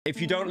If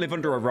you don't live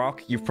under a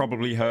rock, you've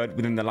probably heard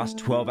within the last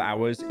 12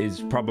 hours is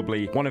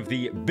probably one of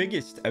the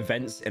biggest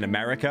events in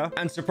America.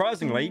 And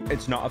surprisingly,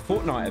 it's not a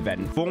Fortnite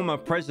event. Former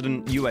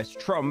President US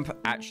Trump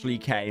actually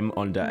came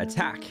under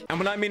attack. And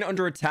when I mean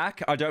under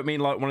attack, I don't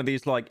mean like one of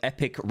these like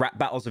epic rap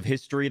battles of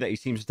history that he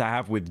seems to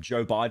have with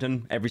Joe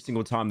Biden every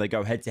single time they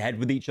go head to head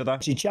with each other.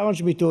 He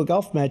challenged me to a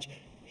golf match.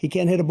 He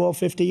can't hit a ball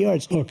 50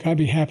 yards. Look, I'd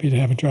be happy to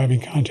have a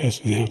driving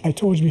contest with him. I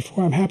told you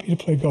before, I'm happy to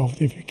play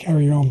golf if you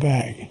carry your own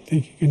bag.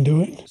 Think you can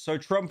do it? So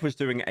Trump was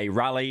doing a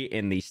rally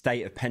in the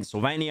state of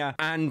Pennsylvania,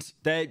 and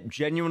there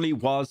genuinely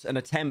was an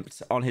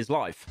attempt on his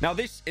life. Now,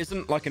 this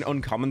isn't like an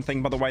uncommon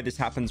thing, by the way. This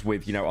happens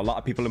with, you know, a lot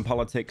of people in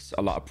politics,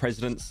 a lot of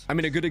presidents. I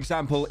mean, a good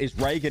example is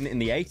Reagan in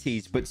the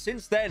 80s, but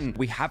since then,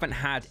 we haven't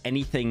had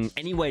anything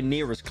anywhere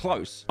near as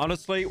close.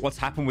 Honestly, what's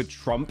happened with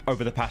Trump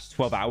over the past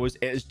 12 hours,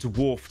 it has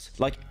dwarfed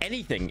like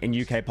anything in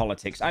UK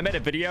politics. I made a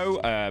video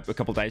a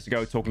couple days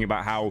ago talking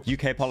about how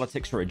UK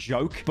politics are a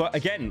joke, but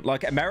again,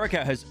 like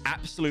America has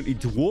absolutely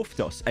dwarfed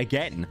us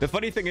again. The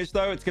funny thing is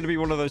though, it's going to be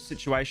one of those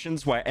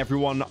situations where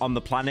everyone on the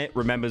planet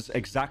remembers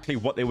exactly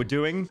what they were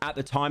doing at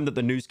the time that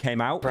the news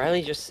came out.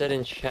 Riley just said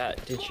in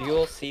chat, did you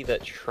all see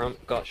that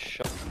Trump got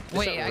shot?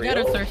 Wait, I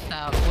gotta search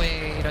that.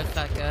 Wait a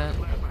second.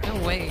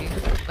 No way.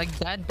 Like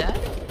that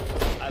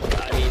death?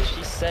 I mean,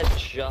 she said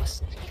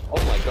just...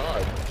 Oh my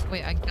god.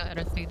 Wait, I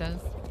gotta see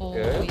this.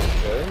 Holy...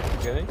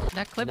 Good.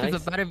 That clip Nice.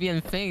 is about to be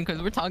insane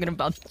because we're talking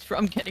about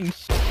Trump getting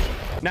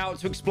Now,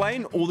 to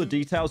explain all the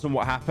details on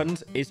what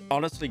happened is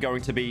honestly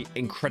going to be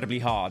incredibly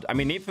hard. I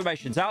mean, the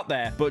information's out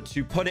there, but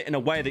to put it in a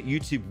way that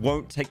YouTube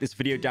won't take this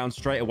video down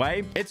straight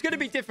away, it's going to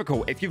be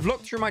difficult. If you've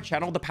looked through my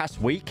channel the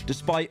past week,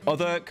 despite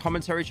other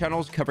commentary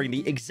channels covering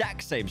the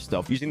exact same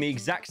stuff, using the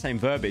exact same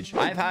verbiage,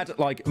 I've had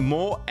like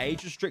more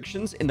age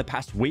restrictions in the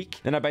past week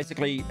than I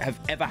basically have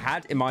ever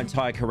had in my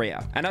entire career.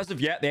 And as of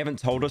yet, they haven't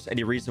told us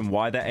any reason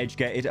why they're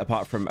age-gated,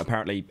 apart from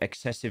apparently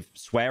excessive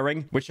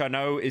swearing, which I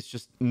know is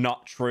just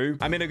not true.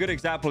 I mean, a good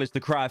example is the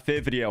Cry of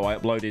Fear video I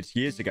uploaded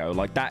years ago.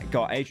 Like, that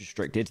got age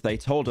restricted. They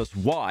told us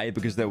why,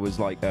 because there was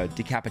like a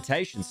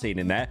decapitation scene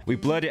in there. We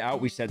blurred it out,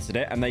 we censored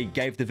it, and they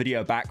gave the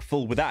video back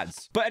full with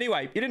ads. But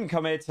anyway, you didn't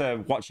come here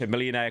to watch a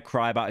millionaire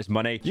cry about his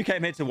money. You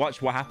came here to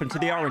watch what happened to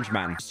the Orange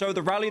Man. So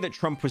the rally that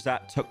Trump was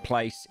at took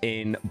place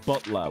in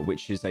Butler,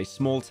 which is a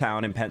small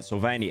town in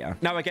Pennsylvania.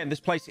 Now, again, this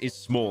place is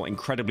small,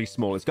 incredibly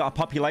small. It's got a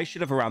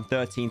population of around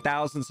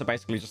 13,000, so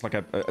basically just like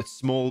a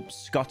small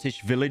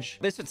Scottish village.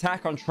 This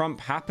attack on Trump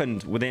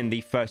happened within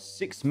the first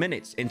 6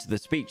 minutes into the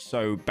speech,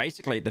 so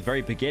basically at the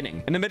very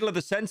beginning. In the middle of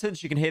the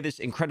sentence, you can hear this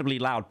incredibly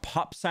loud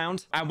pop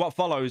sound, and what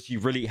follows, you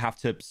really have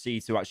to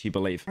see to actually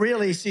believe.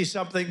 Really see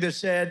something that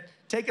said,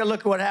 take a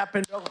look at what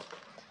happened.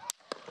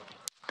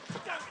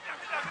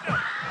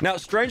 Now,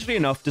 strangely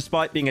enough,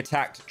 despite being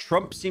attacked,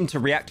 Trump seemed to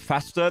react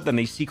faster than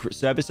the Secret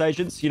Service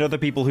agents. You know, the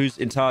people whose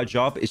entire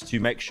job is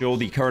to make sure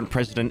the current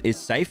president is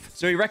safe.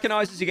 So he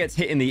recognizes he gets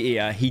hit in the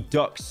ear, he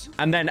ducks,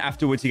 and then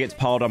afterwards he gets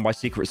piled on by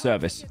Secret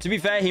Service. To be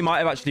fair, he might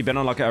have actually been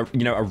on like a,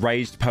 you know, a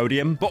raised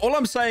podium. But all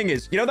I'm saying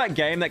is, you know that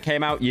game that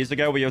came out years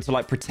ago where you had to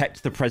like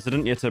protect the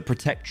president? You had to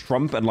protect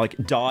Trump and like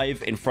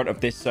dive in front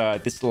of this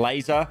this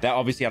laser that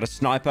obviously had a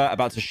sniper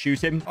about to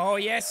shoot him. Oh,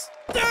 yes.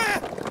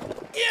 Ah!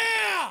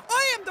 Yeah!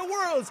 I am the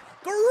world's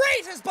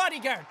greatest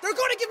bodyguard. They're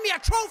going to give me a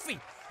trophy.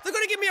 They're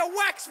going to give me a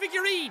wax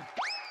figurine.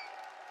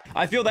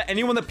 I feel that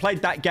anyone that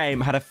played that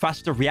game had a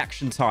faster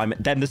reaction time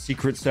than the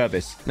Secret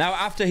Service. Now,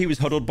 after he was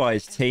huddled by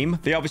his team,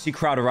 they obviously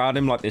crowd around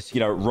him like this, you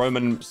know,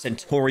 Roman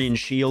centurion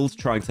shield,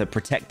 trying to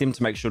protect him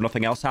to make sure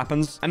nothing else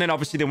happens. And then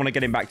obviously they want to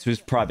get him back to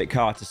his private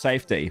car to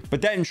safety.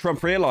 But then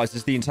Trump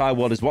realizes the entire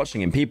world is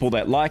watching him. People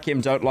that like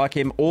him, don't like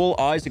him, all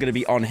eyes are going to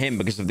be on him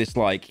because of this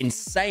like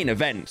insane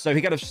event. So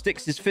he kind of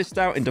sticks his fist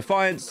out in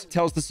defiance,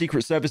 tells the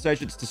Secret Service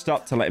agents to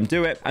stop, to let him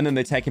do it, and then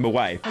they take him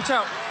away. Watch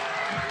out.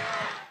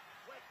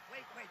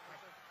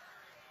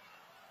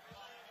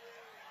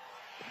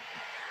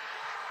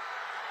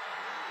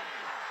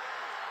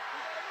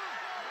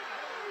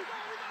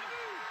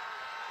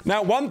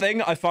 Now, one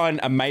thing I find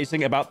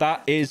amazing about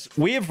that is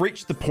we have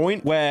reached the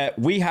point where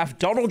we have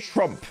Donald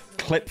Trump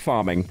clip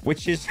farming,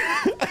 which is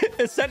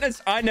a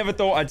sentence I never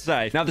thought I'd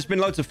say. Now, there's been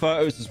loads of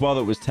photos as well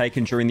that was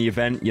taken during the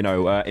event, you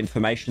know,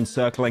 information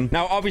circling.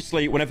 Now,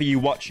 obviously, whenever you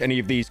watch any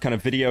of these kind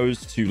of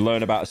videos to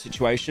learn about a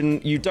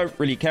situation, you don't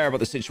really care about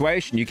the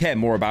situation. You care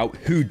more about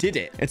who did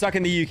it. It's like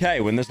in the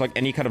UK, when there's like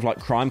any kind of like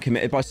crime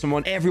committed by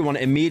someone, everyone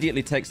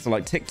immediately takes to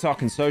like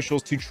TikTok and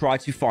socials to try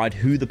to find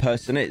who the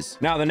person is.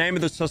 Now, the name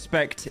of the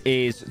suspect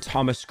is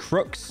Thomas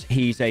Crooks.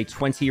 He's a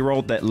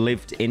 20-year-old that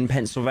lived in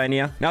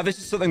Pennsylvania. Now, this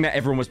is something that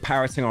everyone was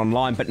parroting online,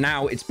 but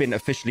now it's been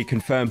officially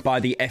confirmed confirmed by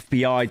the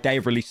FBI. They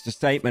released a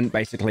statement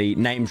basically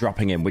name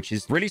dropping him, which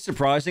is really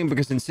surprising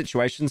because in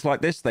situations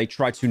like this, they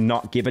try to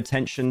not give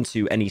attention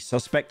to any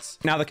suspects.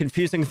 Now, the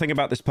confusing thing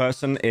about this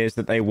person is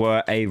that they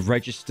were a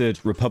registered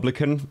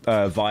Republican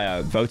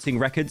via voting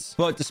records.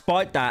 But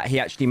despite that, he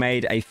actually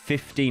made a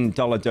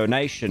 $15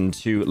 donation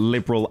to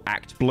Liberal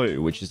Act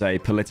Blue, which is a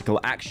political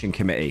action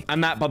committee.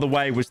 And that, by the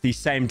way, was the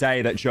same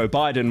day that Joe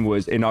Biden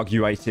was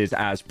inaugurated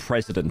as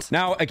president.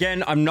 Now,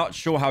 again, I'm not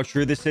sure how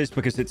true this is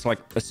because it's like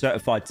a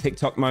certified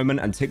TikTok moment,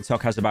 and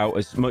TikTok has about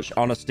as much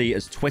honesty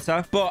as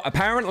Twitter. But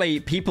apparently,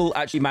 people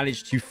actually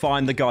managed to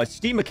find the guy's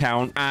Steam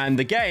account, and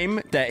the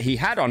game that he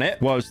had on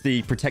it was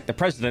the Protect the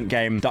President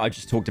game that I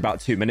just talked about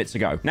 2 minutes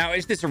ago. Now,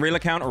 is this a real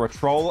account or a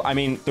troll? I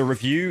mean, the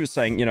review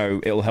saying, you know,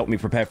 it'll help me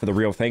prepare for the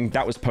real thing,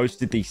 that was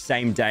posted the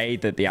same day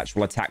that the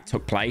actual attack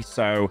took place.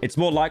 So it's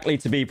more likely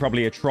to be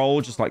probably a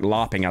troll just like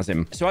LARPing as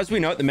him. So as we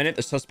know at the minute,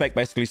 the suspect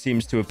basically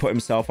seems to have put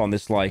himself on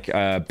this like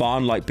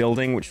barn-like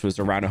building, which was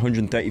around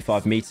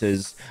 135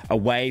 meters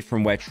away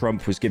from where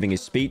Trump was giving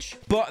his speech.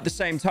 But at the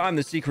same time,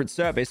 the Secret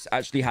Service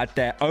actually had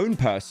their own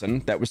person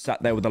that was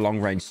sat there with a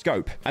long-range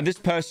scope. And this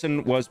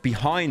person was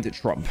behind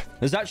Trump.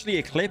 There's actually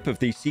a clip of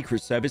the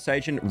Secret Service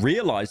agent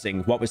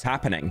realizing what was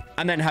happening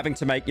and then having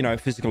to make, you know, a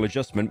physical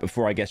adjustment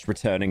before, I guess,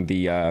 returning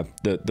the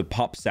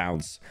pop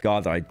sounds.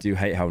 God, I do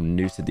hate how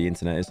neutered the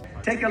internet is.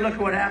 Take a look at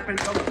what happened.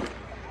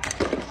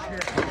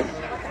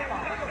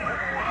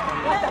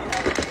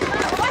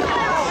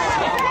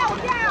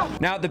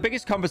 Now, the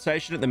biggest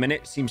conversation at the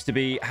minute seems to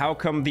be how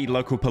come the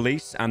local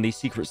police and the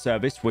Secret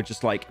Service were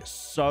just like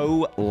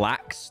so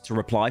lax to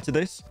reply to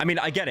this? I mean,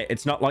 I get it.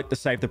 It's not like the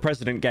Save the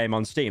President game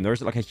on Steam. There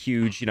isn't like a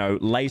huge, you know,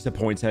 laser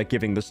pointer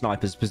giving the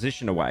sniper's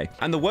position away.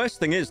 And the worst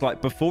thing is,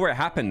 like, before it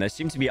happened, there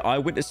seemed to be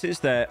eyewitnesses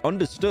that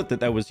understood that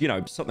there was, you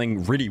know,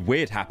 something really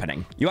weird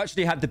happening. You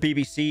actually had the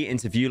BBC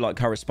interview like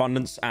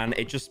correspondents, and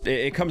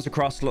it comes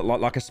across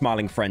like a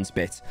smiling friends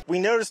bit. We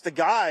noticed the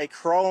guy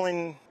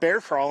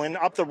bear crawling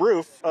up the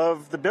roof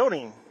of the building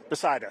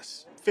beside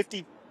us,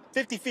 50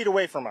 feet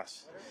away from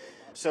us.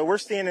 So we're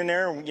standing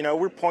there, and, you know,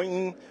 we're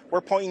pointing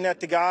at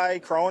the guy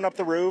crawling up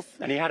the roof.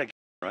 And he had a gun,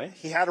 right?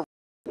 He had a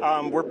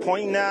we're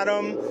pointing at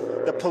him.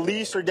 The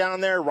police are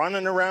down there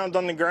running around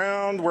on the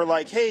ground. We're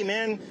like, hey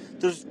man,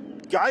 there's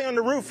a guy on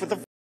the roof with a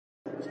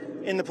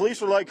and the police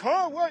were like,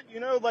 huh, what?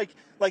 You know, like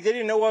they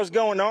didn't know what was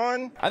going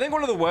on. I think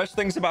one of the worst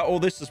things about all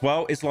this as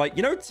well is, like,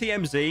 you know,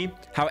 TMZ,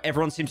 how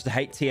everyone seems to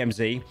hate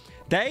TMZ.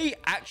 They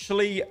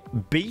actually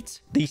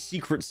beat the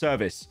Secret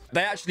Service.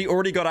 They actually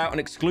already got out an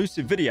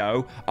exclusive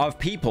video of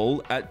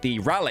people at the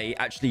rally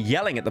actually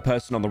yelling at the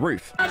person on the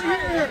roof.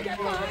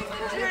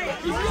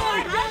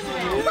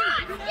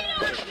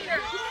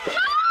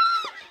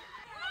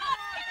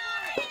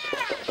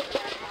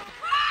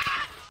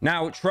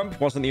 Now,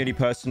 Trump wasn't the only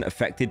person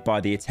affected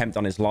by the attempt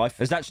on his life.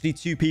 There's actually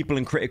 2 people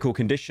in critical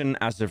condition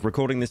as of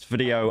recording this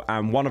video,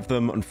 and one of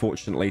them,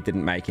 unfortunately,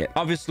 didn't make it.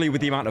 Obviously,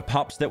 with the amount of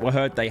pops that were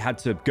heard, they had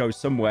to go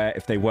somewhere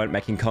if they weren't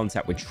making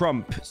contact with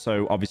Trump,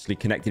 so obviously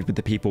connected with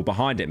the people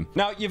behind him.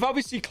 Now, you've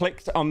obviously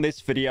clicked on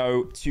this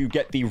video to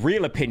get the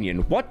real opinion.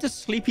 What does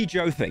Sleepy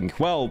Joe think?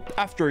 Well,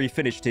 after he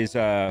finished his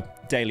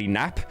daily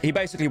nap, he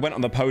basically went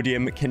on the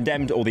podium,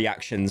 condemned all the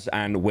actions,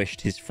 and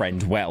wished his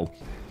friend well.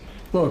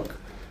 Look,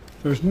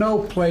 there's no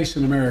place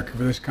in America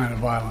for this kind of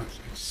violence.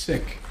 It's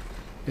sick.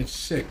 It's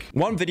sick.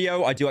 One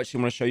video I do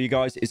actually want to show you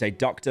guys is a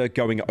doctor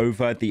going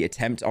over the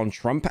attempt on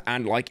Trump,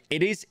 and like,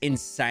 it is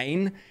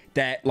insane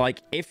that,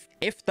 like, if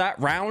that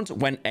round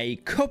went a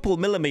couple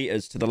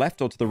millimeters to the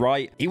left or to the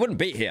right, he wouldn't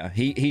be here.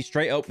 He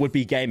straight up would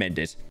be game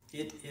ended.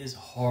 It is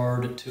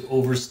hard to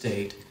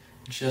overstate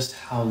just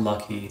how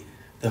lucky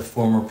the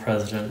former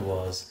president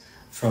was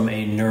from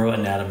a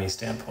neuroanatomy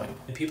standpoint.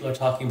 People are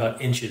talking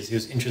about inches. He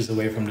was inches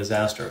away from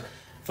disaster.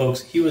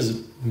 Folks, he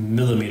was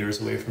millimeters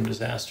away from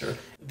disaster.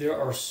 There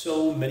are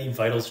so many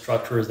vital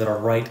structures that are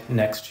right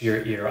next to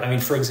your ear. I mean,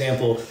 for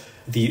example,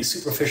 the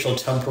superficial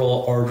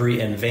temporal artery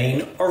and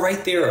vein are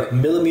right there,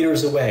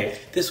 millimeters away.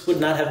 This would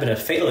not have been a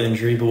fatal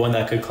injury, but one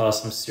that could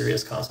cause some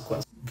serious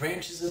consequences.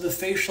 Branches of the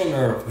facial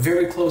nerve,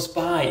 very close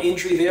by.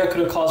 Injury there could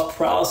have caused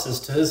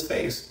paralysis to his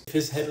face. If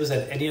his head was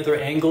at any other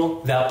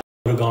angle, that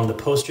would have gone to the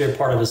posterior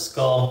part of his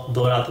skull,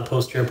 blown out the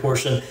posterior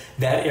portion.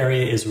 That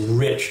area is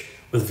rich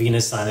with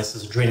venous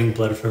sinuses draining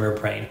blood from your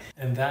brain.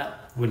 And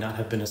that would not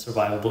have been a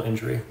survivable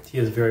injury. He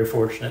is very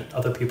fortunate.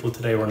 Other people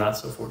today were not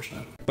so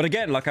fortunate. But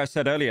again, like I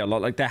said earlier,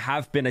 like there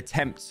have been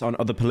attempts on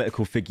other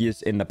political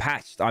figures in the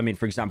past. I mean,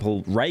 for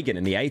example, Reagan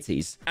in the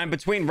 80s. And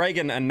between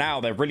Reagan and now,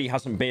 there really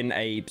hasn't been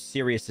a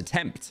serious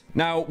attempt.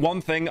 Now,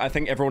 one thing I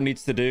think everyone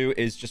needs to do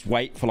is just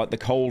wait for like the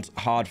cold,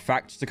 hard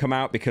facts to come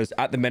out, because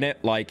at the minute,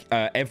 like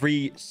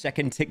every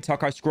second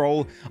TikTok I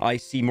scroll, I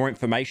see more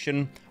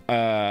information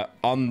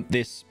on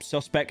this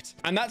suspect,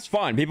 and that's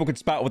fine. People can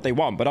spout what they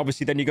want, but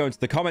obviously then you go into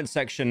the comments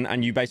section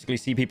and you basically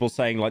see people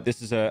saying like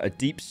this is a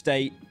deep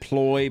state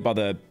ploy by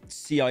the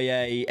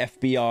CIA,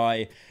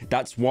 FBI.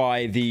 That's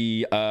why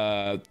the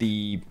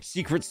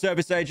Secret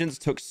Service agents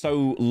took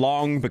so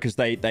long, because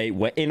they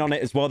were in on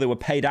it as well. They were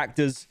paid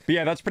actors. But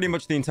yeah, that's pretty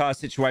much the entire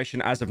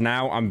situation as of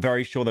now. I'm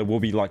very sure there will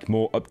be like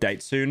more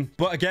updates soon.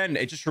 But again,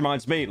 it just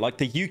reminds me, like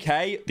the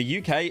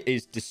UK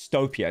is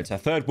dystopia. It's a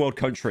third world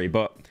country,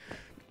 but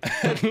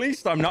at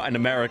least I'm not in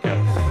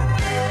America.